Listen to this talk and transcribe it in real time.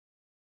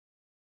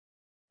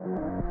Hey,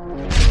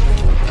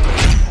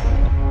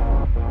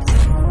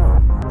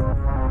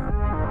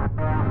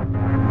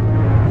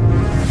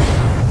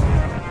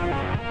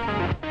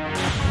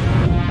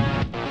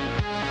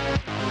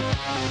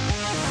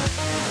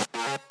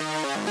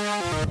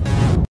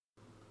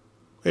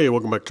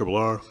 welcome back to Triple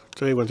R.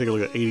 Today we're going to take a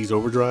look at 80s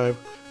Overdrive.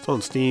 It's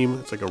on Steam.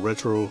 It's like a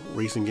retro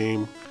racing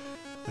game.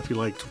 If you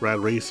liked Rad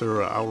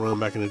Racer or Outrun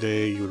back in the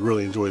day, you would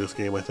really enjoy this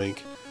game, I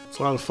think. It's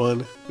a lot of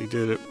fun. They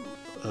did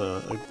a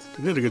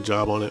good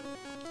job on it.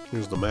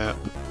 Here's the map.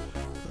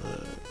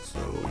 So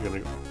you're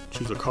going to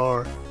choose a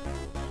car.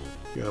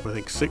 You have, I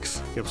think,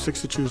 six. You have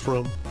 6 to choose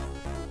from.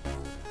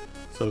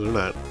 So they're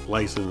not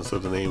licensed, so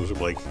the names are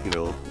like, you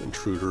know,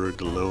 Intruder,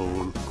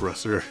 DeLone,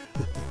 Aggressor,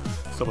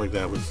 stuff like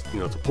that. But, you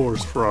know, it's a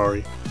Porsche,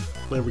 Ferrari,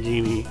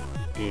 Lamborghini,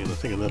 and I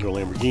think another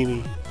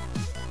Lamborghini.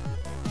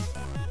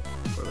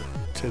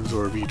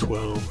 Tensor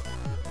V12.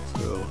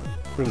 So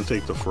we're going to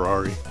take the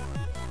Ferrari.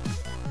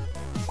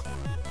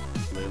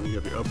 And then you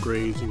have your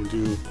upgrades you can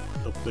do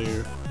up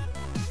there.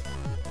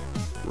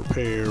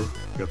 Repair,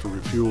 you have to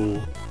refuel,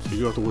 so you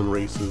do have to win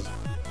races.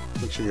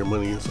 Make sure your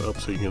money is up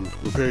so you can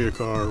repair your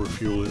car,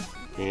 refuel it,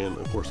 and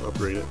of course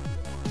upgrade it.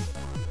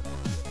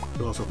 You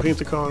can also paint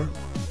the car.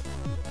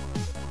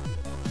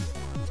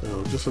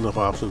 So just enough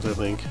options, I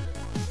think.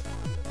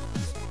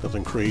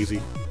 Nothing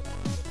crazy.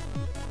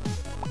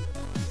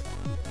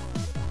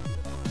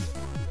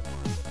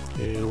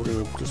 And we're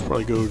gonna just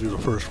probably go do the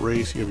first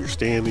race. You have your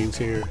standings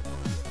here.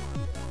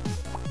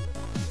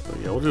 So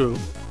yeah, we'll do,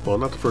 well,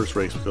 not the first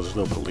race because there's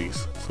no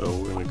police. So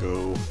we're gonna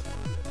go,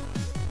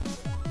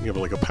 you have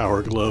like a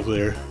power glove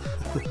there.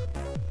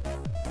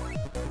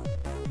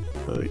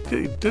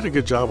 They did a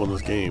good job on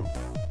this game.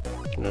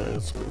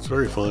 It's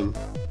very fun.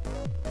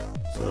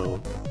 So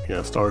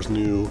yeah, stars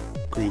new,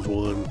 green's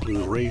won,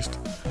 blue is raced,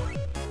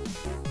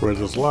 red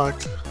is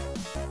locked.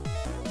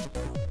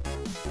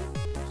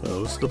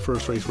 So this is the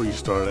first race where you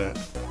start at.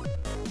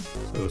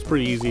 So it's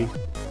pretty easy.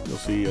 You'll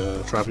see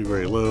traffic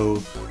very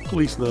low,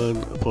 police none,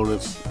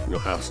 opponents, you know,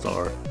 half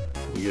star.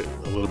 You get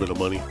a little bit of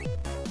money.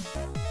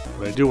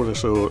 But I do want to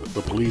show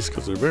the police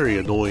because they're very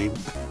annoying.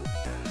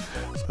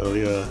 So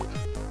yeah,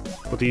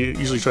 what they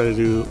usually try to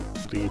do,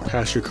 they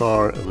pass your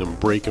car and then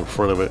brake in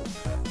front of it.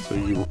 So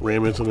you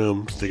ram into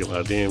them, take a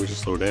lot of damage, and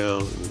slow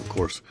down. And of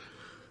course,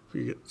 if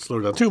you get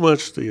slowed down too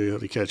much,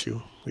 they catch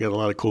you. We got a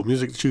lot of cool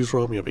music to choose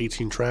from. You have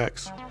 18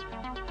 tracks.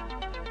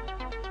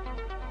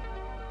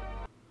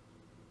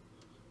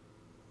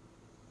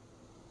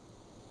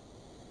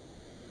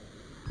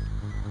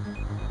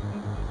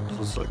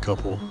 Just a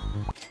couple.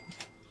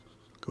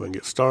 Go ahead and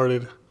get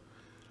started.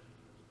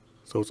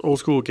 So it's old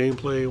school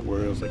gameplay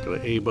where it's like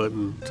an A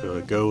button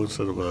to go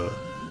instead of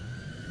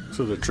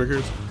the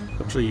triggers.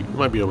 I'm sure you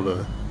might be able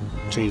to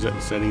change that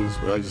in settings,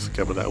 but I just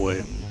kept it that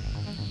way.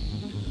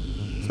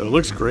 So it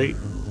looks great.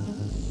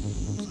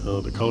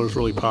 So the colors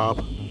really pop.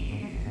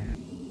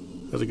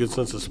 Has a good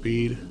sense of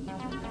speed.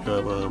 You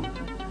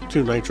have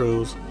 2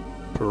 nitros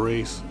per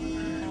race.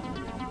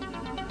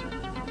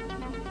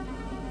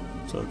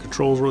 So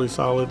control's really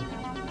solid.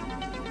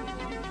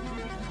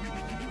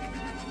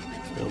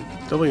 So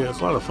definitely, it's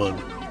a lot of fun.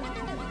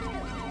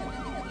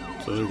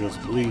 So there goes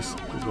the police.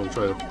 He's going to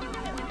try to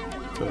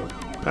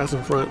pass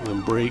in front and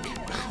then brake.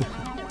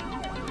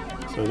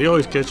 So they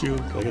always catch you,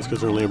 I guess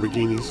because they're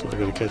Lamborghinis, so they're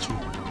going to catch you.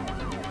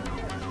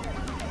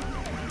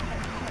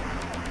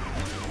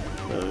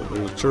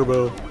 There's a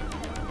turbo.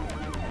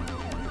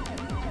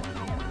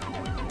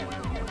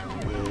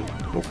 And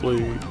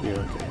hopefully,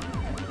 yeah, okay.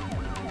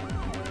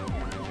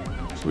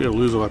 So we don't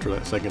lose them after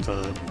that second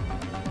time.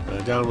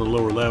 Down on the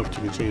lower left,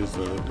 you can change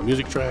the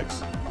music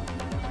tracks.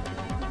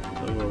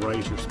 On the right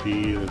is your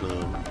speed, and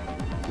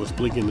what's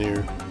blinking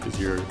there is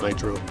your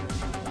nitro.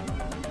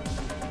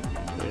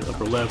 And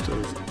upper left,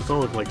 it's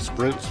all like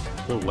sprints,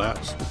 no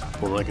laps,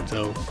 from what I can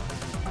tell.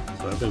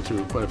 So I've been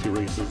through quite a few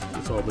races.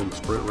 It's all been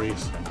sprint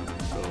race,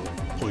 so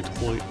point to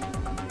point,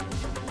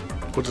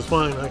 which is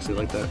fine. I actually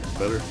like that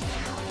better.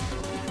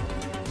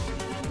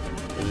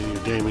 And then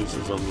your damage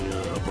is on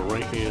the upper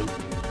right hand,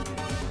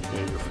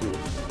 and your fuel.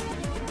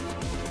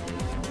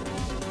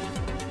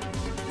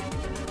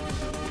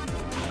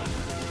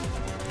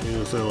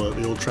 And so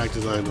the old track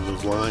design of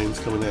those lines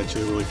coming at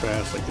you really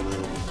fast, like in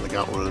like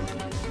Outrun.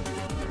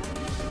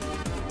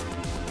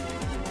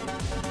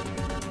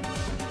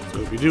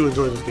 So if you do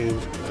enjoy this game,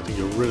 I think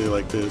you'll really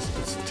like this.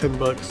 It's $10,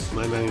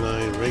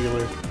 $9.99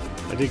 regular.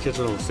 I did catch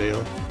it on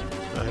sale.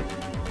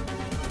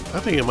 I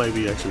think it might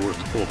be actually worth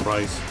the full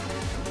price.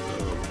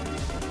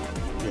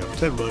 Yeah, for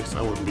 $10,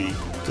 I wouldn't be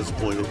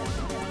disappointed.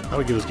 I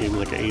would give this game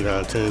like an 8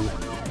 out of 10.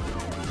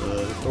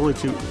 The only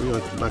two, you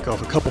know, knock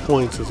off a couple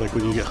points is like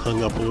when you get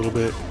hung up a little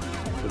bit,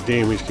 the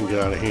damage can get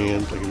out of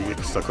hand. Like if you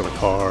get stuck on a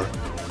car,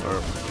 or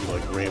if you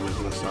like ram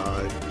into the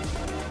side,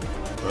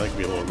 that can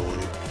be a little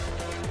annoying.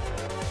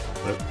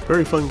 But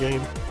very fun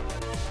game.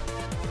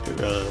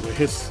 It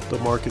hits the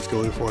mark it's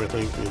going for, I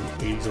think,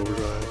 in 80s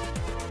Overdrive.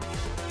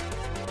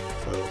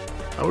 So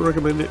I would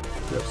recommend it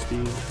if you have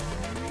Steam.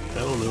 I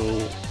don't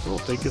know. I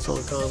don't think it's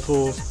on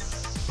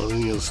consoles. On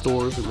any of the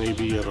stores, it may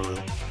be. I don't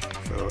know.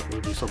 So it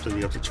would be something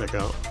you have to check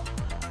out.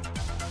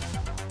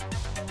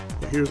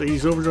 But here's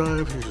 80s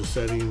Overdrive. Here's your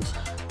settings.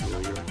 You know,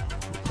 your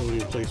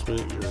podium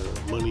placement, your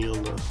money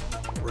on the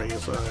right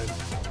hand side,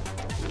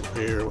 your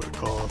repair, what it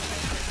costs,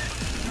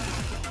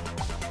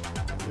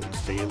 and then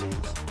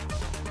standings,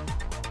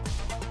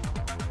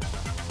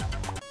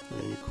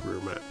 and your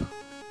career map.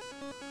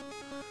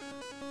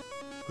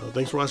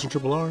 Thanks for watching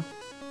Triple R.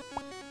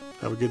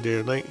 Have a good day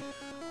or night,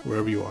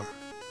 wherever you are.